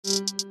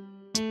What's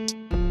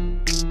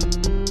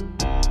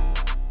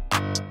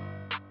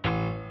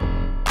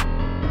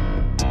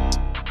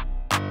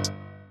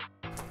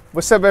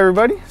up,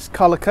 everybody? It's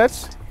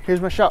Kalakutz.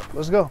 Here's my shop.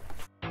 Let's go.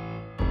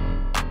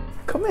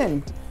 Come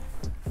in.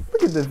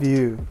 Look at the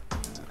view.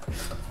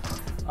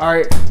 All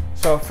right,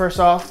 so first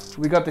off,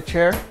 we got the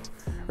chair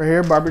right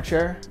here, barber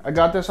chair. I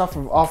got this off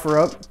of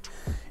OfferUp.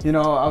 You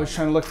know, I was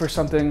trying to look for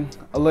something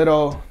a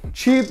little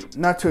cheap,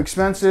 not too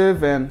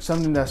expensive, and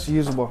something that's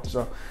usable.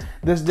 So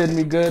this did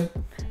me good.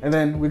 And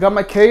then we got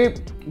my cape.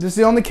 This is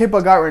the only cape I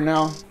got right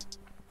now.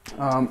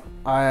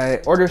 I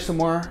ordered some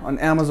more on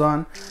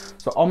Amazon.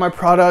 So all my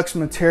products,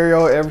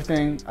 material,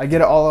 everything, I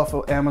get it all off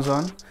of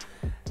Amazon.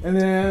 And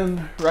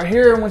then right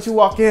here, once you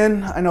walk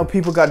in, I know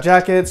people got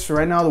jackets.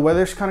 Right now the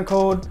weather's kind of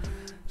cold.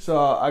 So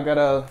I got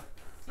a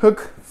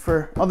hook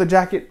for all the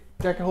jacket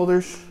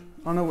holders.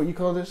 I don't know what you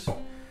call this.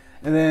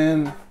 And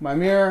then my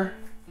mirror,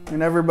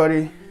 and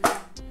everybody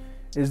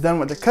is done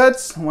with the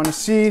cuts. I want to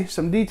see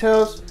some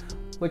details.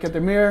 Look at the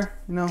mirror,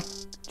 you know,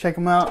 check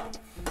them out.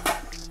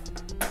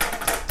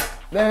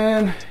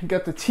 Then you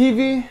got the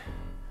TV.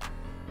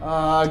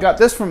 I got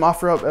this from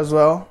OfferUp as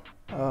well.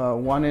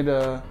 Wanted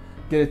to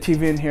get a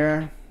TV in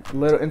here, a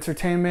little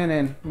entertainment,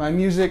 and my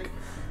music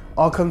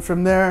all comes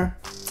from there.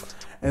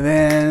 And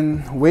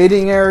then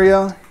waiting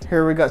area.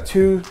 Here we got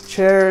 2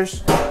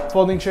 chairs,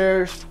 folding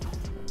chairs.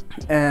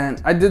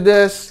 And I did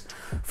this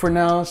for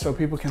now so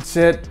people can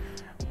sit,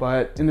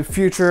 but in the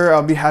future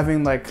I'll be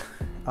having like,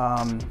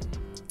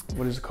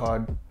 what is it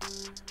called?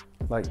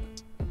 Like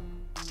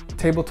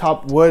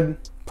tabletop wood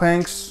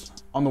planks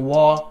on the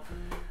wall.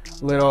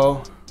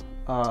 Little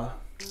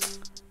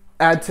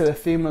add to the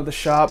theme of the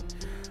shop.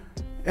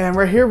 And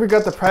right here we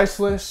got the price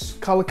list.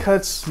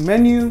 Kalakutz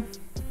menu.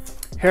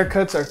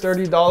 Haircuts are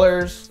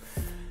 $30.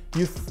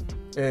 Youth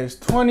is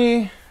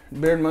 $20.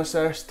 Beard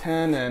mustache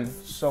 10, and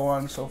so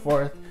on and so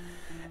forth.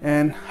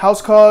 And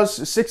house calls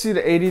is 60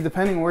 to 80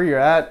 depending where you're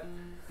at.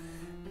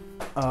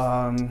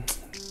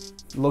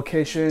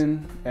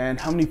 Location and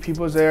how many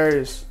people is there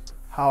is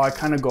how I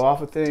kind of go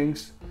off of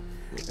things.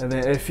 And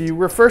then if you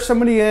refer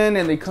somebody in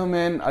and they come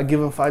in, I give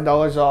them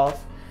 $5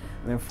 off.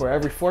 And then for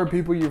every 4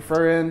 people you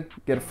refer in,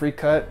 get a free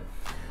cut.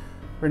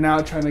 Right now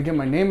I'm trying to get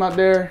my name out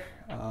there.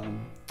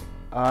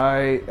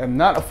 I am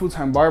not a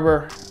full-time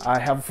barber. I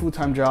have a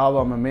full-time job.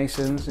 I'm a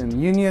Masons in the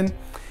union,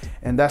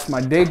 and that's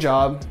my day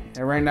job.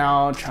 And right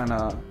now I'm trying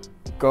to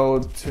go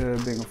to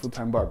being a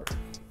full-time barber.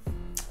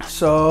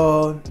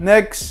 So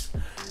next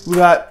we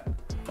got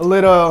a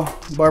little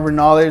barber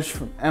knowledge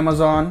from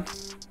Amazon.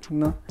 You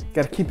know,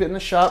 gotta keep it in the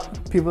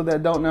shop. People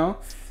that don't know,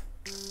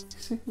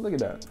 see, look at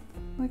that,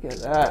 look at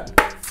that.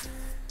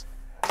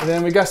 And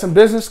then we got some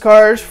business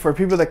cards for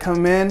people that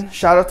come in.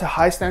 Shout out to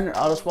High Standard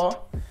Auto Spa,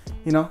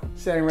 you know,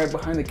 standing right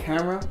behind the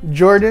camera.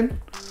 Jordan,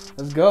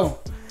 let's go.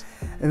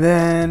 And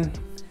then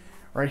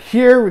right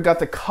here we got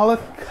the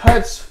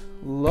Kalakutz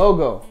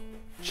logo.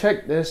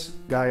 Check this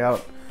guy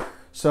out.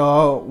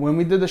 So when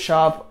we did the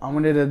shop, I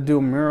wanted to do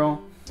a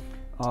mural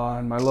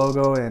on my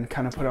logo and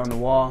kind of put it on the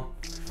wall.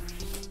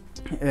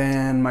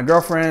 And my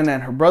girlfriend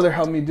and her brother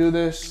helped me do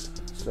this.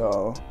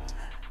 So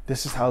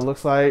this is how it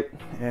looks like.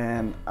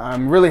 And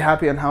I'm really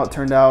happy on how it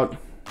turned out.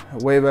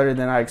 Way better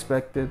than I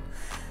expected.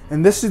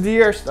 And this is the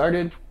year I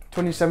started,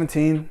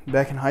 2017,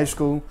 back in high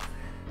school.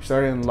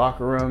 Started in the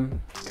locker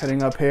room,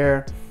 cutting up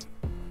hair.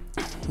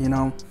 You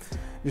know,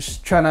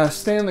 just trying to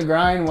stay in the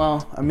grind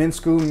while I'm in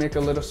school, make a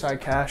little side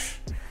cash.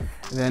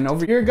 And then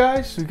over here,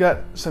 guys, we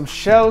got some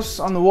shelves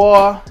on the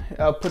wall.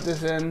 I'll put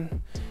this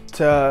in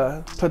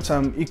to put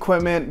some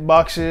equipment,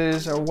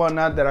 boxes or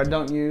whatnot that I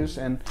don't use,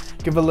 and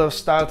give a little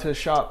style to the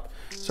shop.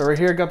 So right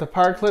here, I got the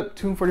power clip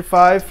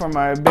 245 for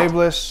my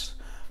Babyliss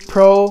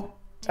Pro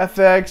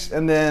FX,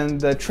 and then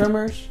the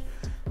trimmers.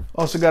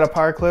 Also got a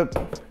power clip.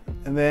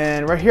 And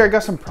then right here, I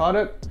got some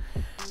product.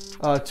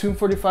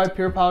 245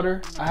 pure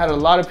powder. I had a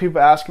lot of people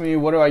ask me,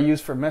 what do I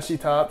use for messy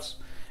tops?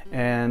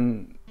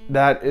 And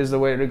that is the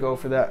way to go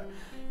for that.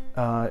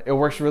 It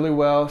works really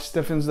well,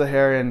 stiffens the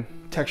hair and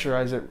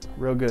texturize it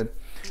real good.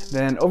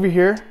 Then over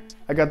here,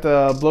 I got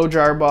the blow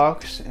dryer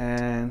box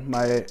and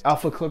my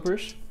alpha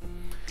clippers.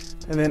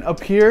 And then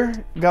up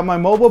here, got my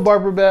mobile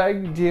barber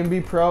bag,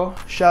 DMB Pro.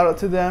 Shout out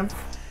to them.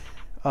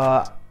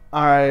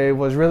 I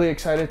was really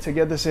excited to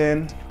get this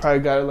in. Probably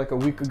got it like a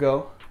week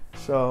ago.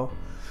 So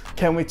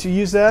can't wait to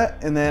use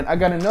that. And then I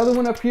got another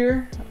one up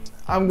here.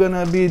 I'm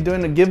gonna be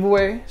doing a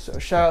giveaway. So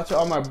shout out to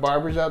all my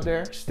barbers out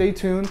there. Stay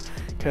tuned,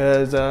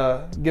 cause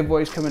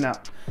giveaway's coming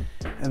out.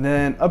 And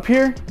then up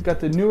here, got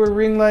the newer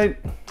ring light,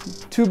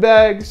 2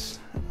 bags.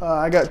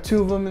 I got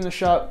 2 of them in the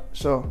shop.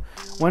 So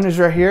one is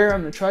right here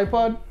on the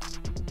tripod.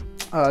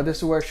 This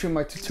is where I shoot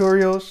my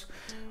tutorials,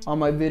 all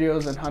my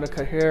videos on how to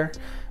cut hair,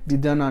 be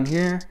done on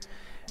here.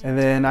 And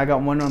then I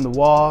got one on the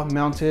wall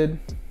mounted,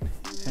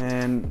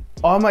 and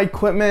all my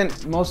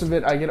equipment, most of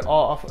it, I get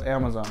all off of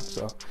Amazon.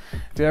 So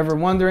if you're ever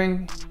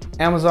wondering,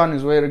 Amazon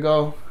is the way to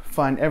go.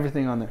 Find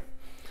everything on there.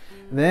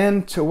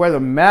 Then to where the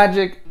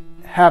magic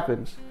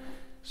happens.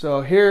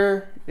 So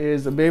here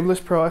is the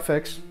Babyliss Pro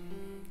FX.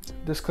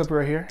 This clipper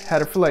right here,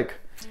 had it for like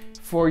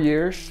 4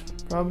 years,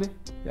 probably.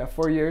 Yeah,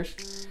 4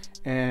 years.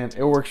 And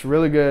it works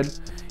really good.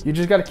 You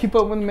just gotta keep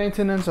up with the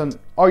maintenance on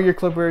all your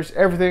clippers,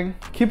 everything.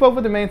 Keep up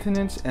with the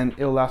maintenance and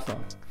it'll last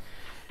long.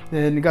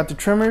 Then you got the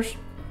trimmers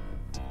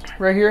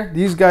right here.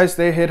 These guys,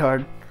 they hit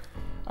hard.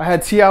 I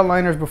had T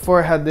outliners before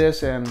I had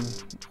this, and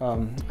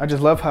I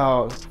just love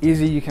how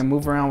easy you can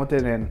move around with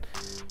it, and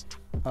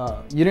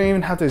you don't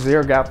even have to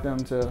zero gap them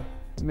to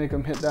make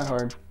them hit that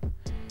hard.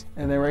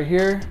 And then right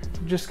here,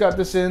 just got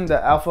this in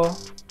the Alpha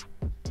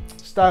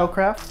style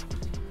craft.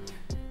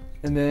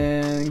 And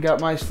then got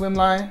my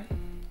slimline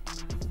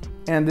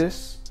and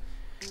this.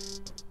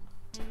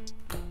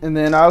 And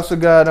then I also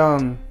got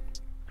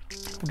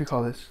what do you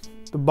call this?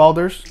 The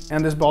balders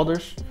and this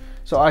balders.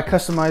 So I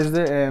customized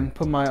it and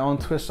put my own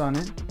twist on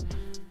it.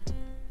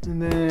 And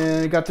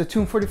then I got the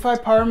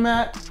 245 power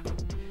mat.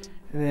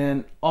 And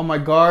then all my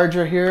guards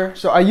are here.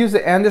 So I use the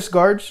Andis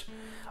guards.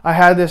 I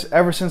had this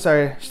ever since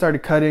I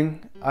started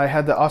cutting. I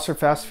had the Oscar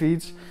fast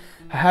feeds.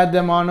 I had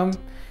them on them.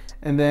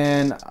 And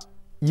then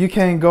you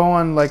can go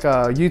on like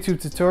YouTube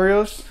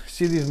tutorials.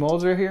 See these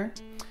molds right here?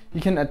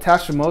 You can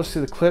attach the molds to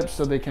the clips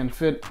so they can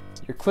fit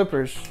your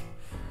clippers.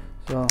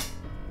 So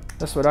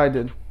that's what I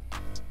did.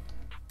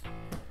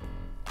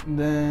 And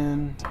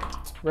then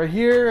right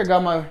here I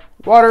got my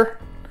water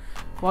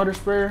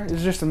sprayer.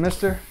 It's just a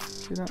mister.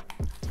 See that?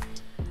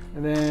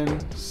 And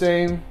then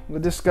same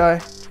with this guy,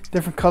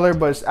 different color,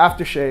 but it's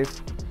aftershave.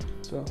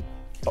 So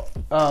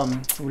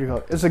what do you call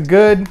it? It's a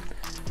good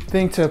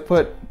thing to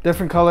put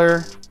different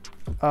color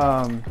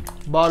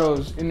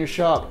bottles in your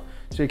shop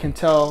so you can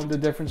tell the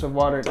difference of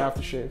water and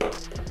aftershave.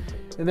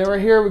 And then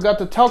right here we got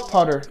the talc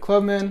powder.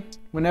 Clubman,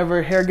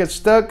 whenever hair gets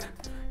stuck,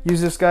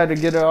 use this guy to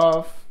get it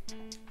off.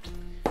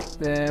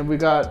 Then we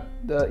got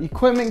the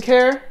equipment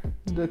care,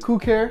 the cool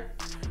care.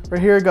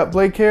 Right here I got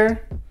blade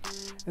care.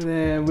 And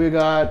then we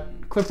got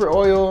clipper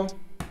oil.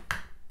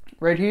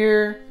 Right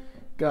here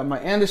got my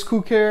Andis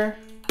cool care.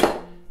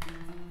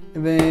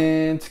 And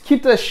then to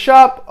keep the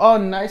shop all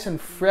nice and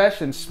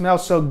fresh and smell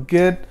so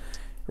good,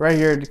 right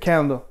here, the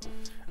candle.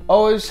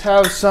 Always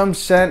have some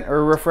scent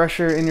or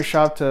refresher in your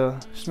shop to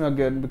smell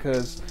good,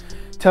 because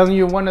I'm telling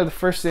you, one of the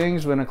first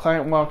things when a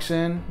client walks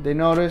in, they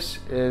notice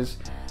is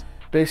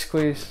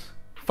basically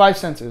 5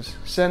 senses: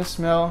 scent,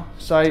 smell,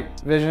 sight,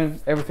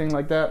 vision, everything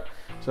like that.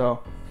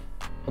 So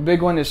a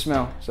big one is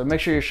smell. So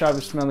make sure your shop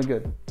is smelling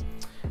good.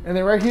 And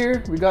then right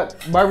here we got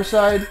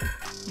barbicide,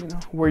 you know,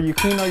 where you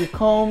clean all your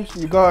combs,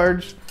 your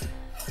guards,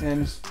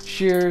 and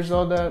shears,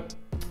 all that.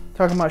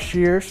 Talking about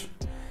shears.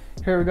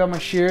 Here we got my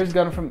shears,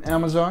 got them from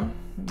Amazon.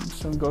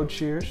 Some gold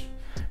shears,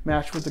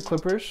 matched with the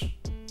clippers.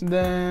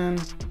 Then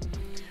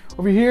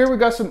over here we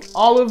got some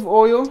olive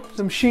oil,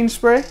 some sheen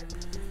spray.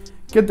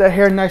 Get that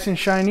hair nice and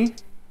shiny,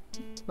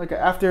 like an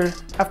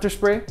after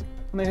spray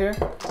on the hair.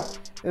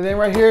 And then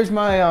right here is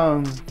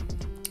my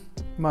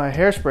my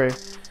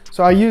hairspray.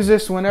 So I use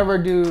this whenever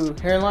I do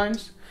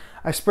hairlines.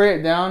 I spray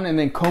it down and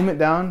then comb it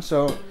down,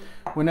 so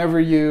whenever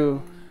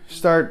you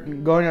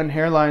start going on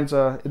hairlines,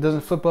 it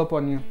doesn't flip up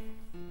on you.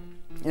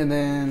 And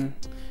then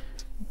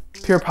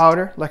pure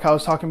powder, like I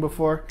was talking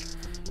before.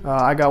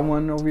 I got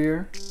one over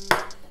here.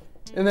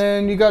 And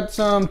then you got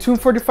some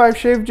 245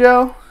 shave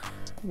gel.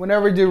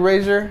 Whenever I do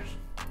razor,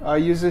 I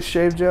use this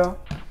shave gel.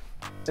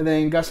 And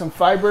then you got some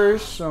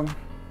fibers, some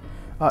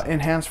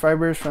enhanced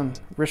fibers from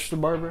Rich the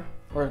Barber,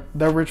 or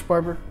The Rich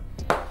Barber.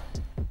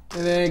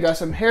 And then you got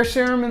some hair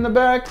serum in the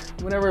back.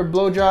 Whenever I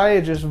blow dry,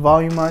 it just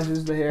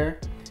volumizes the hair.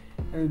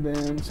 And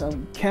then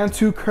some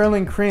Cantu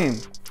curling cream.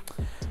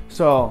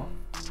 So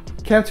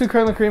Cantu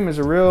curling cream is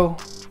a real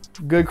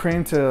good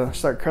cream to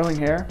start curling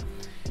hair.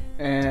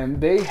 And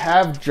they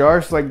have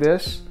jars like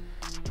this,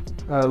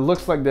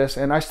 looks like this.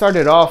 And I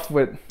started off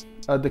with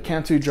the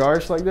Cantu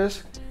jars like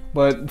this.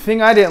 But the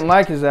thing I didn't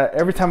like is that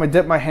every time I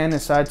dip my hand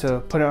inside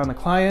to put it on the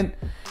client,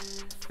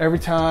 every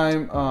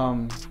time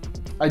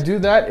I do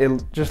that,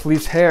 it just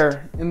leaves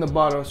hair in the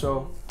bottle.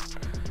 So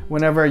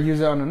whenever I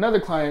use it on another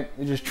client,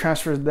 it just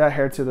transfers that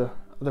hair to the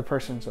other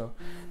person. So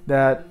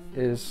that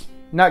is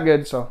not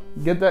good. So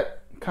get that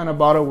kind of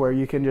bottle where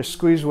you can just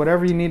squeeze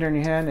whatever you need on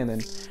your hand and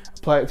then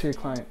apply it to your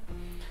client.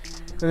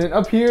 And then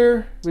up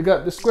here, we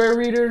got the square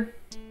reader,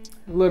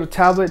 a little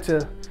tablet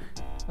to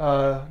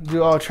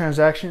do all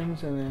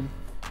transactions. And then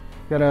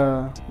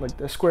got like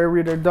the square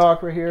reader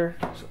dock right here,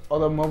 so all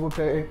the mobile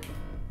pay.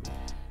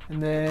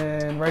 And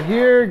then right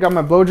here, got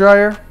my blow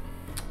dryer,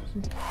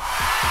 just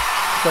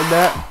like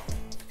that.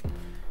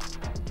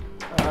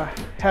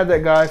 Had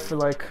that guy for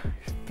like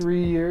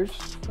 3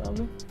 years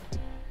probably.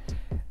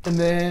 And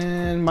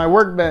then my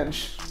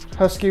workbench,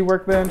 Husky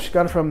workbench,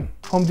 got it from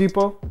Home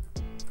Depot.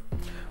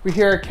 We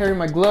here I carry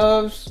my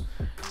gloves,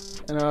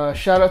 and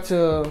shout out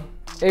to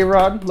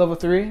A-Rod Level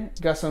 3.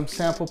 Got some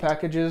sample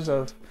packages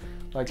of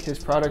like his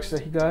products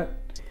that he got.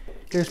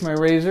 Here's my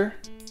razor.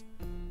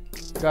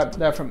 Got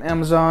that from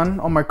Amazon.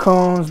 All my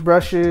combs,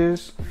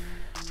 brushes,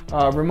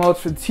 remotes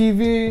for the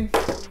TV,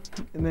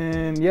 and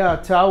then yeah,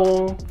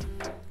 towel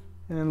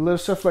and little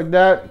stuff like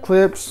that,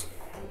 clips.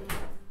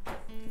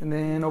 And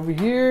then over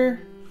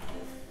here,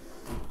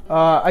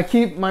 I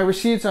keep my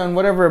receipts on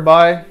whatever I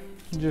buy.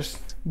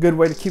 Just a good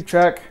way to keep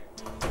track.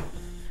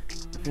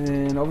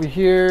 And over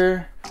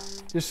here,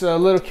 just a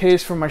little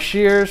case for my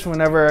shears.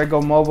 Whenever I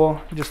go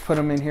mobile, just put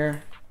them in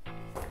here.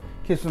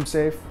 Keeps them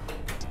safe.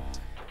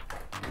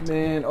 And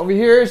then over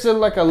here is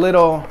like a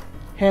little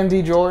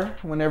handy drawer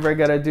whenever I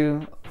gotta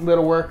do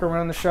little work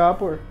around the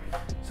shop or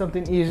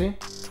something easy.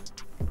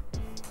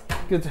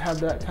 Good to have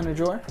that kind of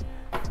drawer.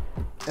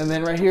 And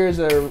then right here is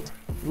a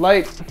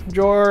light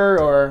drawer,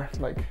 or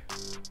like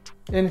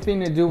anything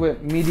to do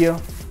with media.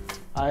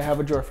 I have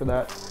a drawer for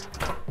that.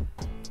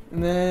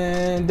 And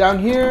then down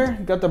here,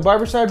 got the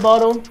barbershop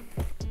bottle,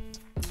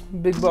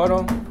 big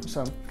bottle,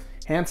 some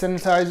hand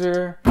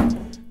sanitizer,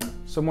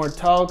 some more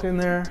talc in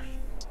there.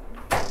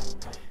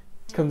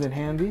 Comes in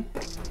handy.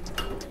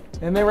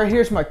 And then right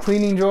here is my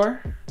cleaning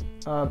drawer,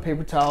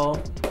 paper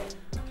towel,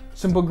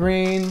 simple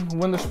green,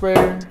 window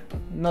sprayer,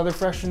 another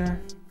freshener.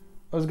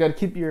 Always got to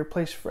keep your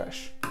place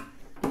fresh.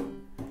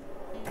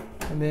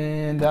 And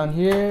then down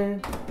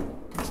here,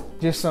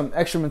 just some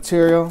extra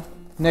material,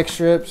 neck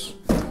strips,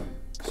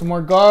 some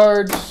more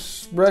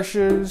guards,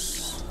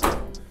 brushes,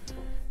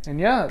 and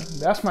yeah,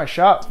 that's my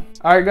shop.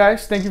 All right,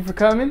 guys, thank you for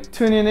coming,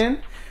 tuning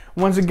in.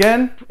 Once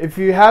again, if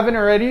you haven't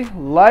already,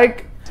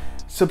 like,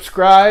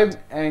 subscribe,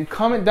 and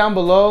comment down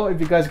below if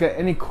you guys got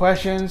any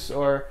questions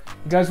or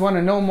you guys want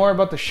to know more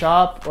about the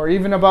shop or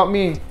even about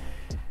me,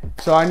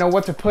 so I know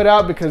what to put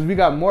out, because we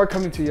got more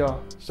coming to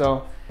y'all.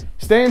 So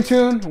stay in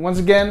tune. Once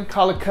again,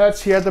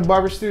 Kalakutz here at the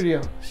Barber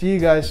Studio. See you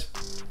guys.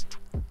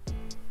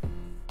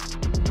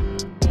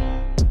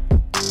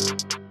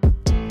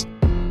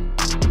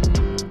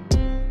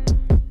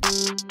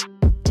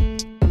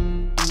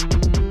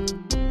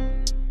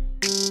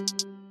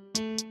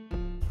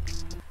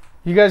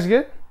 You guys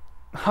good?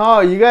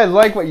 Oh, you guys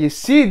like what you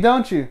see,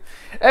 don't you?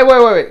 Hey,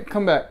 wait,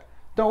 come back.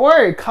 Don't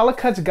worry,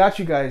 Kalakutz got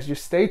you guys.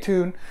 Just stay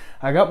tuned.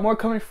 I got more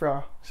coming for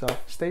y'all, so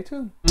stay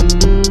tuned.